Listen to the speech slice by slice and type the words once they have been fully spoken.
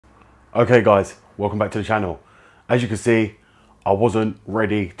Okay guys, welcome back to the channel. As you can see, I wasn't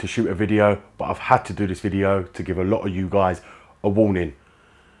ready to shoot a video, but I've had to do this video to give a lot of you guys a warning.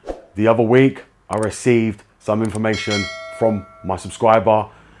 The other week, I received some information from my subscriber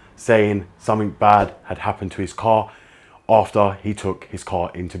saying something bad had happened to his car after he took his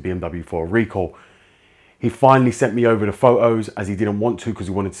car into BMW for a recall. He finally sent me over the photos, as he didn't want to because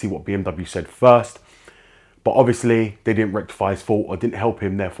he wanted to see what BMW said first. But obviously they didn't rectify his fault or didn't help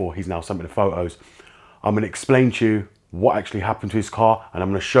him, therefore he's now sent me the photos. I'm going to explain to you what actually happened to his car, and I'm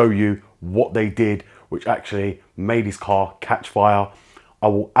going to show you what they did which actually made his car catch fire. I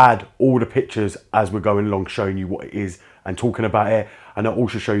will add all the pictures as we're going along, showing you what it is and talking about it, and I'll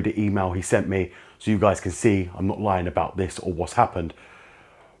also show you the email he sent me so you guys can see I'm not lying about this or what's happened.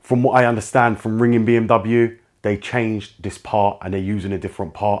 From what I understand from ringing BMW, they changed this part and they're using a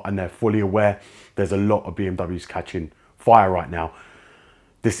different part, and they're fully aware there's a lot of BMWs catching fire right now.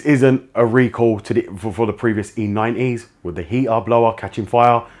 This isn't a recall to for the previous E90s with the heater blower catching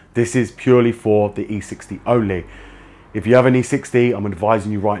fire. This is purely for the E60 only. If you have an E60, I'm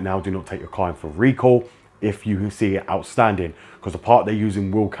advising you right now, do not take your car in for recall if you see it outstanding, because the part they're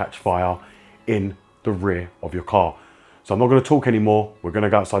using will catch fire in the rear of your car. So I'm not going to talk anymore. We're going to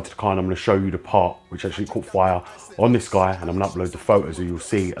go outside to the car and I'm going to show you the part which actually caught fire on this guy, and I'm going to upload the photos that you'll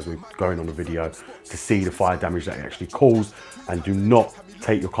see as we're going on the video to see the fire damage that it actually caused. And do not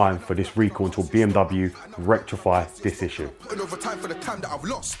take your car in for this recall until BMW rectify this issue. Over time for the time that I've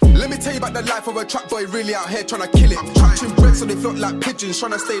lost. Let me tell you about the life of a trap boy really out here trying to kill it. I'm catching bread so they float like pigeons,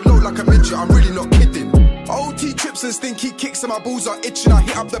 trying to stay low like a midget. I'm really not kidding. OT trips and stinky kicks and my balls are itching. I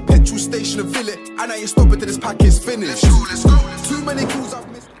hit up the petrol station and fill it, and I ain't stopping till this pack is finished. Let's go. Too many calls I've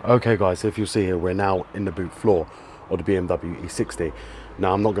missed. Okay guys, so if you'll see here, we're now in the boot floor of the BMW E60.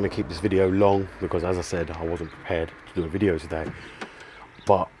 Now I'm not going to keep this video long because, as I said, I wasn't prepared to do a video today.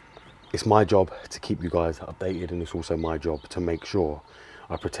 But it's my job to keep you guys updated, and it's also my job to make sure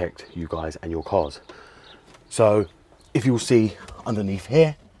I protect you guys and your cars. So if you'll see underneath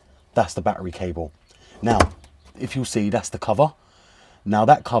here, that's the battery cable. Now, if you'll see, that's the cover. Now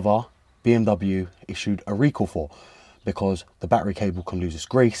that cover, BMW issued a recall for, because the battery cable can lose its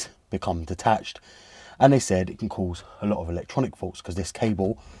grease, become detached, and they said it can cause a lot of electronic faults because this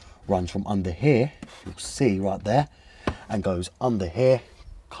cable runs from under here, you'll see right there, and goes under here,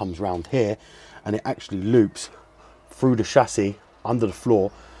 comes round here, and it actually loops through the chassis under the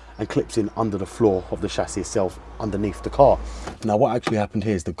floor and clips in under the floor of the chassis itself underneath the car. Now what actually happened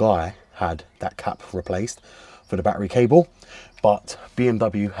here is the guy had that cap replaced for the battery cable, but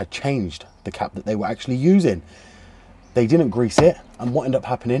BMW had changed the cap that they were actually using. They didn't grease it, and what ended up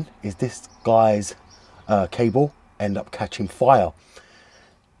happening is this guy's cable ended up catching fire.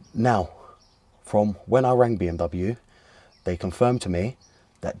 Now, from when I rang BMW, they confirmed to me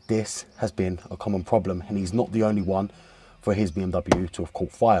that this has been a common problem, and he's not the only one for his BMW to have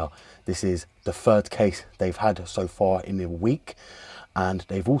caught fire. This is the third case they've had so far in a week, and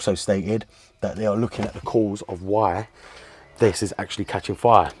they've also stated that they are looking at the cause of why this is actually catching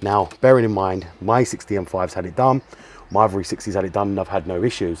fire. Now, bearing in mind, my 60 M5's had it done, my other E60's had it done, and I've had no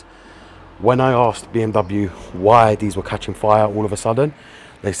issues. When I asked BMW why these were catching fire all of a sudden,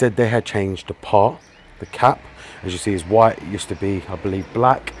 they said they had changed the part, the cap, as you see is white, it used to be, I believe,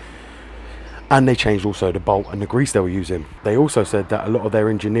 black, and they changed also the bolt and the grease they were using. They also said that a lot of their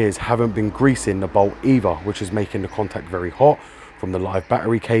engineers haven't been greasing the bolt either, which is making the contact very hot from the live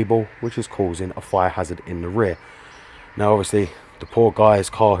battery cable, which is causing a fire hazard in the rear. Now obviously the poor guy's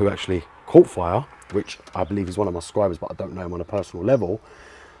car who actually caught fire, which I believe is one of my subscribers but I don't know him on a personal level,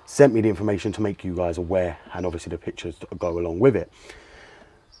 sent me the information to make you guys aware, and obviously the pictures that go along with it.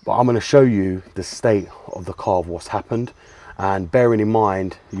 But I'm going to show you the state of the car of what's happened, and bearing in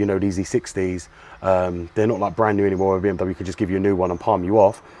mind, you know, these E60s, they're not like brand new anymore where BMW could just give you a new one and palm you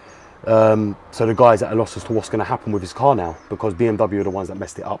off. So the guy's at a loss as to what's going to happen with his car now, because BMW are the ones that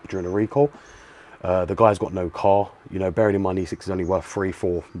messed it up during the recall. The guy's got no car, you know, bearing in mind E60 is only worth 3,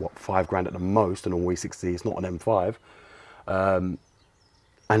 4, what, 5 grand at the most, and on E60 it's not an M5.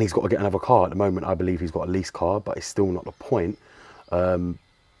 And he's got to get another car. At the moment I believe he's got a lease car, but it's still not the point.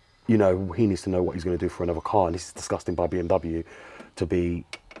 You know, he needs to know what he's going to do for another car, and this is disgusting by BMW to be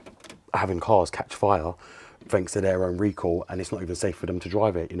having cars catch fire thanks to their own recall, and it's not even safe for them to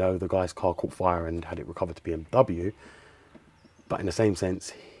drive it. You know, the guy's car caught fire and had it recovered to BMW, but in the same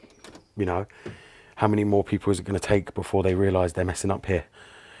sense, you know, how many more people is it going to take before they realise they're messing up here?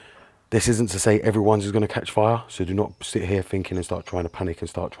 This isn't to say everyone's is going to catch fire, so do not sit here thinking and start trying to panic and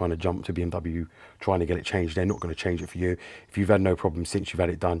start trying to jump to BMW trying to get it changed. They're not going to change it for you. If you've had no problems since you've had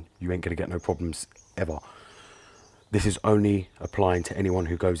it done, you ain't going to get no problems ever. This is only applying to anyone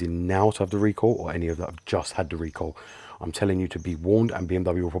who goes in now to have the recall, or any of that have just had the recall. I'm telling you to be warned, and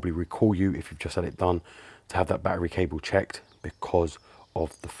BMW will probably recall you if you've just had it done, to have that battery cable checked, because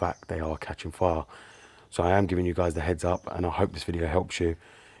of the fact they are catching fire. So I am giving you guys the heads up, and I hope this video helps you.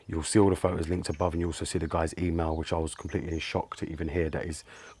 You'll see all the photos linked above, and you also see the guy's email, which I was completely in shock to even hear that his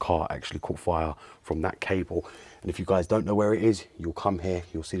car actually caught fire from that cable. And if you guys don't know where it is, you'll come here,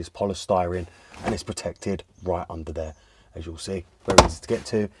 you'll see this polystyrene, and it's protected right under there, as you'll see. Very easy to get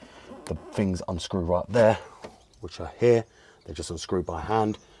to. The things unscrew right there, which are here. They're just unscrewed by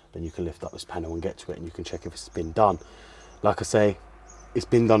hand. Then you can lift up this panel and get to it, and you can check if it's been done. Like I say, it's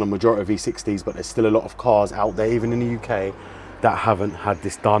been done on majority of E60s, but there's still a lot of cars out there, even in the UK, that haven't had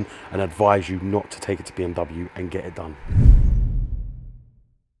this done, and advise you not to take it to BMW and get it done.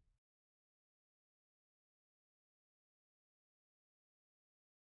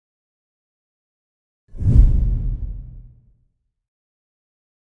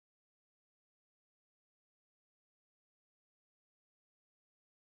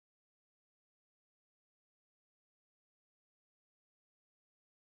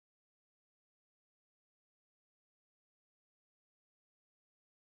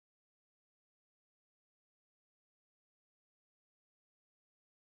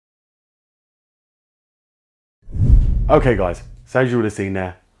 Okay guys, so as you would have seen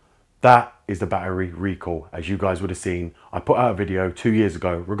there, that is the battery recall. As you guys would have seen, I put out a video 2 years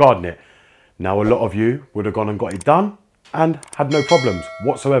ago regarding it. Now a lot of you would have gone and got it done and had no problems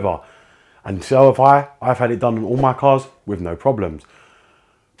whatsoever. And so have I. I've had it done on all my cars with no problems.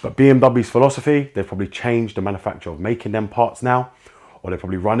 But BMW's philosophy, they've probably changed the manufacture of making them parts now, or they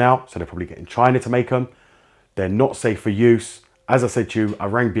probably run out, so they're probably getting China to make them. They're not safe for use. As I said to you, I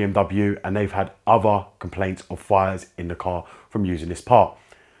rang BMW and they've had other complaints of fires in the car from using this part.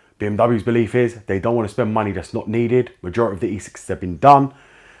 BMW's belief is they don't want to spend money that's not needed. Majority of the E60s have been done.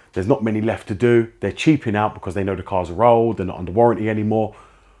 There's not many left to do. They're cheaping out because they know the cars are old, they're not under warranty anymore.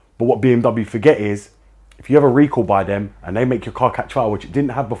 But what BMW forget is, if you have a recall by them and they make your car catch fire, which it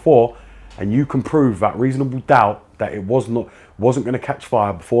didn't have before, and you can prove that reasonable doubt that it wasn't going to catch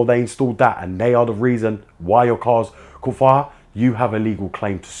fire before they installed that, and they are the reason why your car's caught fire, you have a legal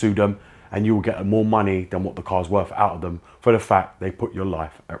claim to sue them, and you will get more money than what the car's worth out of them for the fact they put your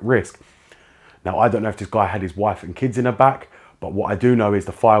life at risk. Now, I don't know if this guy had his wife and kids in the back, but what I do know is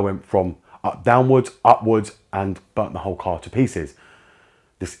the fire went from downwards, upwards, and burnt the whole car to pieces.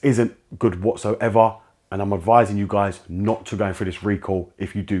 This isn't good whatsoever, and I'm advising you guys not to go for this recall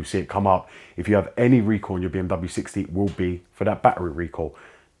if you do see it come up. If you have any recall on your BMW 60, it will be for that battery recall.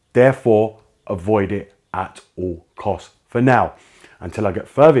 Therefore, avoid it at all costs for now, until I get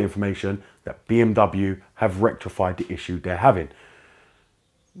further information that BMW have rectified the issue they're having.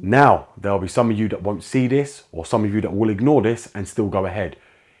 Now, there'll be some of you that won't see this, or some of you that will ignore this and still go ahead.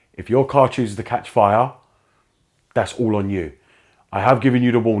 If your car chooses to catch fire, that's all on you. I have given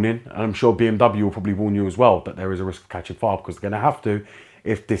you the warning, and I'm sure BMW will probably warn you as well that there is a risk of catching fire, because they're going to have to,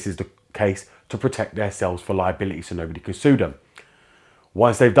 if this is the case, to protect themselves for liability so nobody can sue them.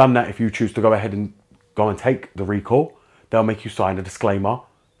 Once they've done that, if you choose to go ahead and go and take the recall, they'll make you sign a disclaimer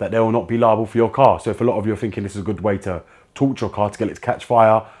that they will not be liable for your car. So if a lot of you are thinking this is a good way to torch your car to get it to catch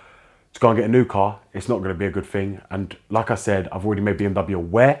fire, to go and get a new car, it's not going to be a good thing. And like I said, I've already made BMW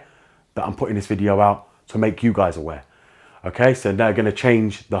aware that I'm putting this video out to make you guys aware. Okay, so they're going to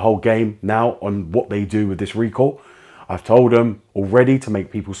change the whole game now on what they do with this recall. I've told them already to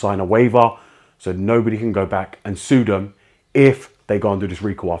make people sign a waiver so nobody can go back and sue them if they go and do this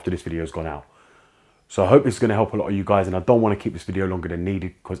recall after this video has gone out. So I hope this is going to help a lot of you guys, and I don't want to keep this video longer than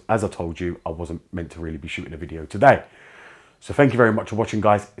needed because, as I told you, I wasn't meant to really be shooting a video today. So thank you very much for watching,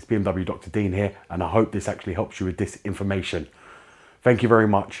 guys. It's BMW Dr. Dean here, and I hope this actually helps you with this information. Thank you very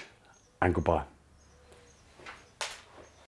much, and goodbye.